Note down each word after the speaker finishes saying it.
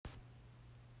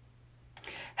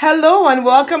Hello and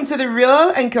welcome to the Real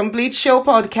and Complete Show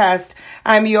podcast.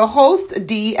 I'm your host,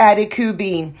 Dee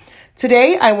Adekubi.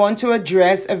 Today, I want to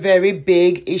address a very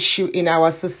big issue in our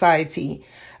society,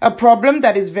 a problem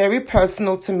that is very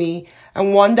personal to me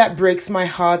and one that breaks my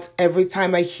heart every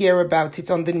time I hear about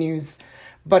it on the news.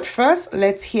 But first,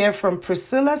 let's hear from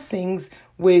Priscilla Sings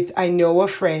with I Know a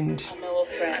Friend. I know a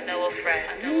friend. I know a friend.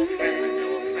 I know a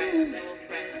friend.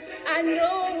 I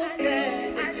know a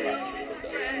friend. I know a friend.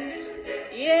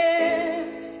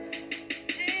 Yes.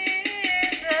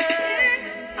 Jesus,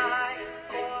 I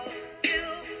call you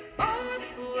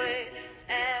always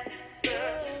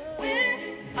answer when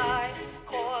I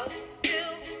call you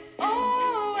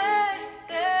always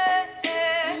there.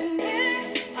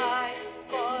 When I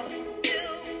call you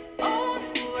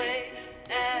always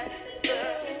answer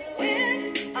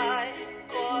when I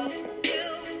call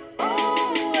you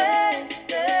always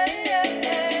there.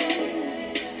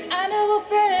 I know a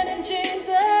friend in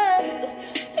Jesus.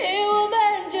 He will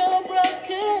mend your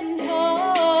broken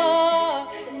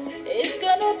heart. It's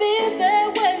gonna be there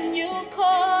when you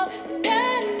call.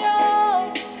 And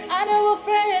I know a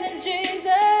friend in Jesus.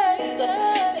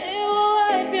 He will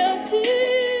wipe your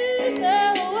tears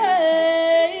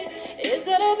away. It's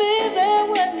gonna be there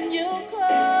when you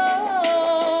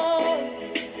call.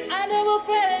 I know a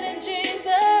friend in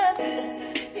Jesus.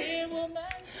 He will mend.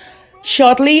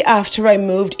 Shortly after I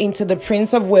moved into the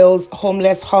Prince of Wales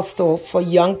homeless hostel for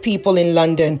young people in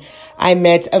London, I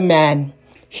met a man.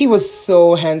 He was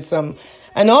so handsome,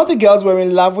 and all the girls were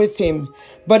in love with him,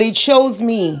 but he chose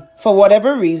me for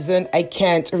whatever reason I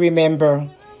can't remember.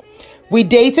 We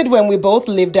dated when we both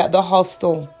lived at the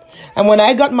hostel, and when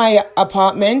I got my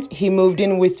apartment, he moved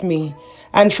in with me.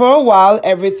 And for a while,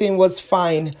 everything was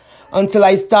fine until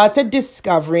I started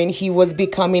discovering he was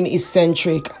becoming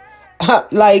eccentric.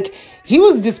 Like, he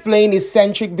was displaying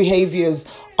eccentric behaviors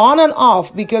on and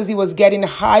off because he was getting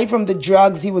high from the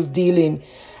drugs he was dealing.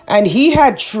 And he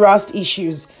had trust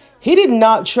issues. He did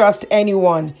not trust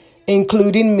anyone,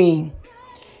 including me.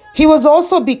 He was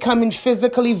also becoming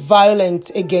physically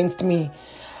violent against me.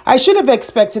 I should have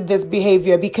expected this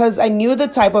behavior because I knew the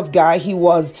type of guy he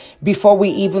was before we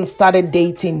even started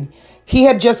dating. He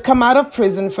had just come out of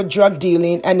prison for drug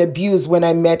dealing and abuse when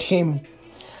I met him.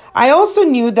 I also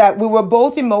knew that we were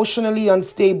both emotionally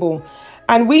unstable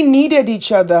and we needed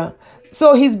each other,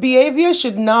 so his behavior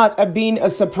should not have been a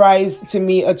surprise to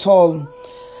me at all.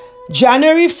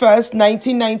 January 1st,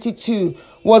 1992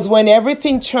 was when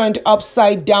everything turned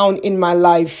upside down in my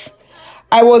life.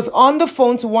 I was on the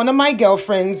phone to one of my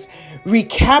girlfriends,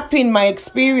 recapping my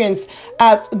experience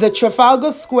at the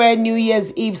Trafalgar Square New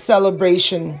Year's Eve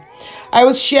celebration. I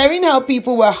was sharing how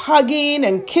people were hugging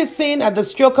and kissing at the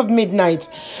stroke of midnight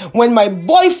when my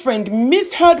boyfriend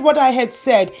misheard what I had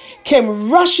said, came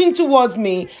rushing towards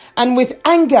me, and with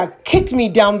anger kicked me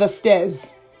down the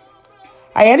stairs.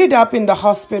 I ended up in the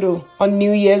hospital on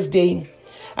New Year's Day.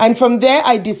 And from there,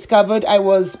 I discovered I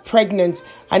was pregnant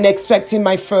and expecting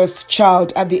my first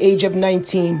child at the age of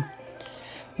 19.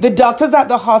 The doctors at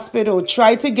the hospital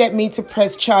tried to get me to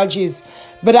press charges,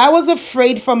 but I was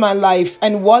afraid for my life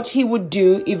and what he would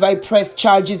do if I pressed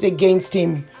charges against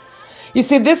him. You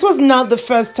see, this was not the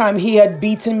first time he had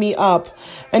beaten me up,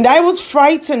 and I was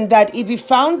frightened that if he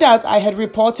found out I had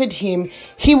reported him,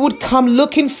 he would come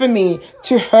looking for me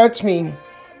to hurt me.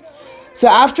 So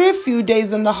after a few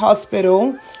days in the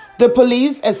hospital, the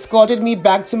police escorted me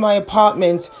back to my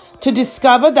apartment to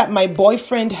discover that my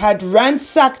boyfriend had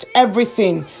ransacked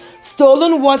everything,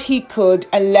 stolen what he could,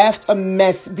 and left a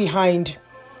mess behind.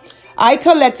 I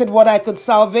collected what I could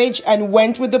salvage and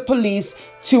went with the police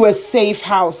to a safe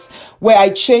house where I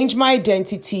changed my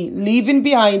identity, leaving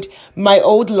behind my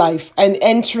old life and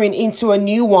entering into a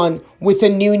new one with a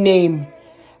new name.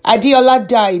 Adiola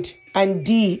died and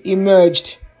Dee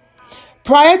emerged.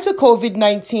 Prior to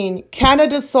COVID-19,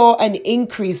 Canada saw an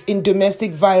increase in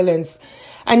domestic violence.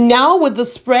 And now with the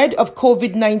spread of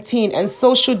COVID-19 and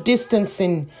social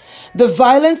distancing, the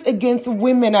violence against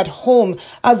women at home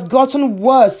has gotten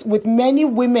worse, with many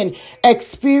women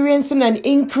experiencing an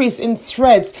increase in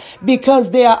threats because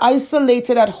they are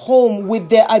isolated at home with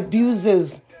their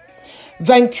abusers.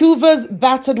 Vancouver's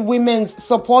Battered Women's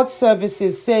Support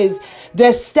Services says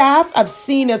their staff have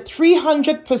seen a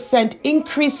 300%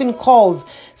 increase in calls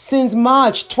since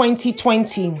March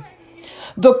 2020.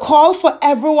 The call for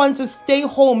everyone to stay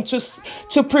home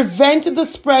to prevent the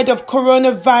spread of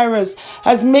coronavirus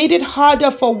has made it harder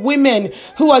for women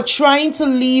who are trying to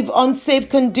leave unsafe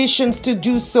conditions to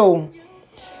do so.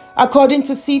 According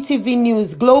to CTV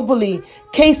News, globally,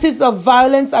 cases of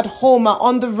violence at home are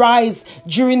on the rise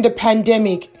during the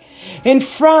pandemic. In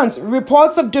France,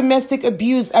 reports of domestic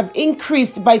abuse have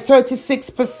increased by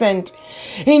 36%.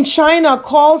 In China,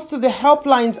 calls to the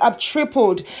helplines have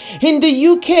tripled. In the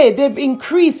UK, they've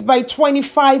increased by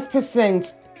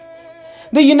 25%.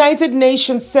 The United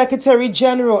Nations Secretary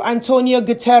General Antonio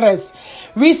Guterres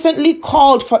recently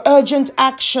called for urgent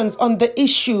actions on the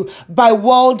issue by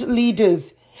world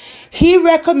leaders. He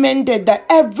recommended that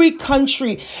every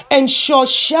country ensure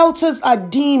shelters are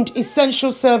deemed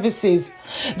essential services,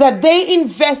 that they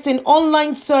invest in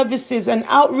online services and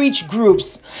outreach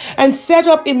groups, and set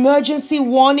up emergency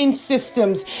warning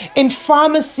systems in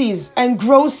pharmacies and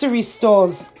grocery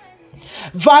stores.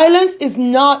 Violence is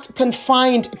not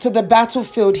confined to the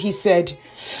battlefield, he said.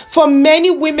 For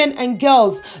many women and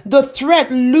girls, the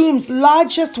threat looms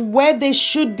largest where they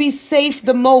should be safe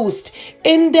the most,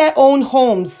 in their own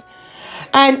homes.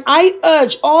 And I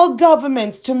urge all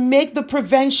governments to make the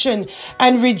prevention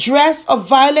and redress of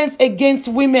violence against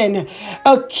women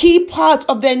a key part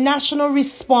of their national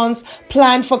response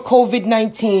plan for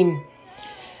COVID-19.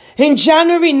 In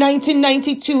January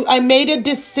 1992, I made a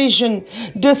decision,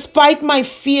 despite my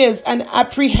fears and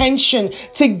apprehension,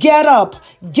 to get up,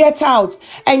 get out,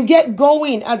 and get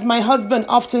going, as my husband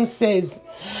often says.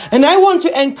 And I want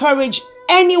to encourage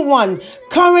anyone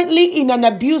currently in an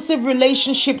abusive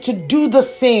relationship to do the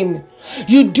same.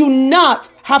 You do not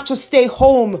have to stay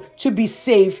home to be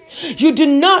safe. You do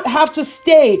not have to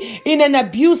stay in an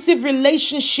abusive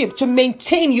relationship to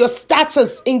maintain your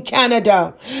status in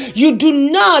Canada. You do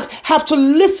not have to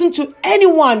listen to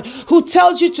anyone who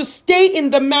tells you to stay in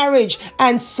the marriage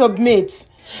and submit.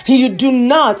 You do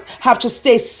not have to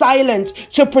stay silent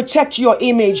to protect your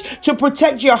image, to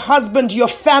protect your husband, your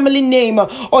family name,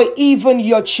 or even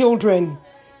your children.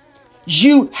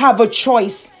 You have a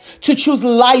choice to choose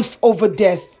life over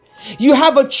death. You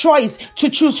have a choice to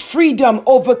choose freedom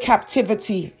over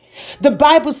captivity. The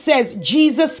Bible says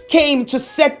Jesus came to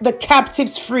set the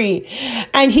captives free,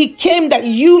 and he came that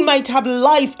you might have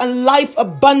life and life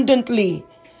abundantly.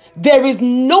 There is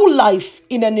no life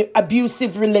in an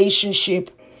abusive relationship.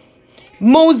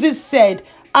 Moses said,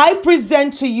 I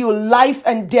present to you life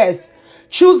and death.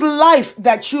 Choose life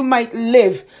that you might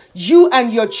live, you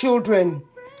and your children.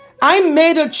 I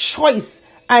made a choice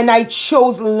and I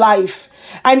chose life.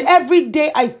 And every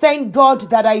day I thank God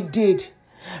that I did.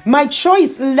 My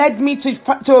choice led me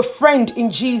to a friend in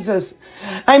Jesus.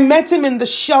 I met him in the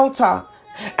shelter,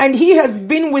 and he has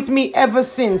been with me ever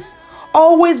since,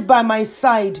 always by my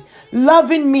side,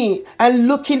 loving me and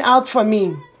looking out for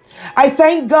me. I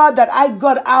thank God that I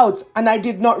got out and I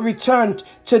did not return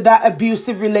to that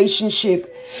abusive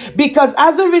relationship, because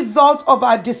as a result of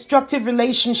our destructive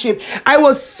relationship, I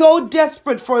was so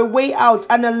desperate for a way out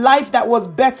and a life that was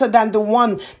better than the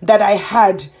one that I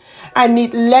had, and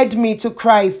it led me to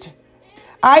Christ.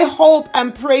 I hope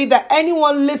and pray that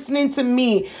anyone listening to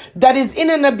me that is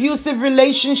in an abusive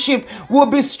relationship will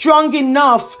be strong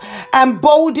enough and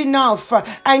bold enough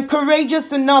and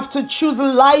courageous enough to choose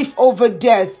life over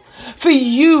death, for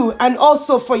you and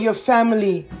also for your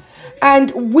family.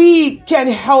 And we can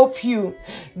help you.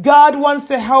 God wants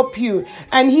to help you,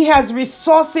 and he has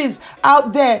resources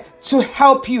out there to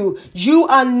help you. You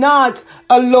are not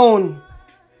alone.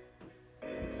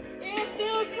 If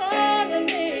you call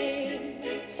me,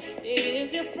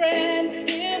 is your friend,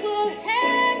 he will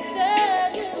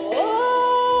answer you.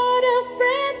 What a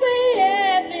friend we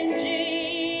have in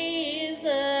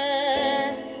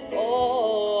Jesus.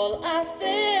 All our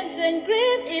sins and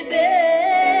grief he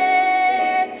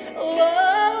bears.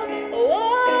 Oh,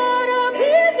 what a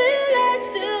privilege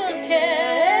to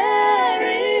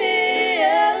carry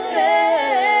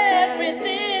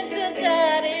everything to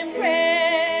God in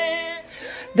prayer.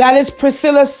 That is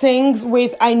Priscilla Sings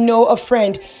with I Know a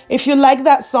Friend. If you like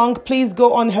that song, please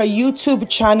go on her YouTube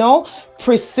channel,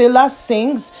 Priscilla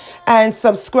Sings, and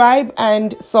subscribe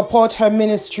and support her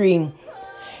ministry.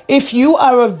 If you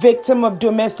are a victim of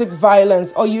domestic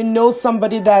violence, or you know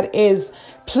somebody that is,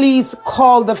 please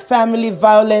call the Family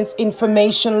Violence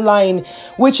Information Line,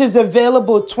 which is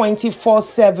available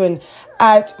 24/7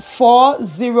 at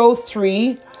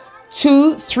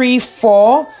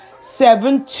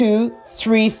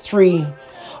 403-234-7233.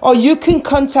 Or you can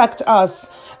contact us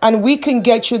and we can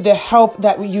get you the help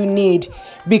that you need,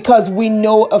 because we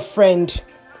know a friend.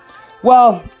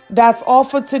 Well, that's all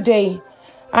for today.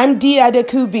 I'm Dee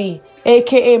Adekubi,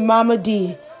 aka Mama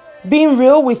D, being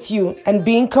real with you and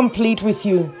being complete with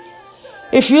you.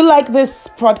 If you like this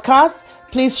podcast,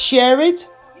 please share it,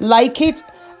 like it,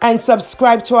 and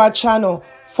subscribe to our channel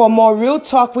for more real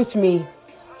talk with me.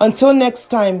 Until next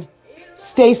time,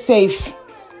 stay safe.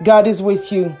 God is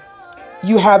with you.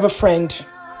 You have a friend.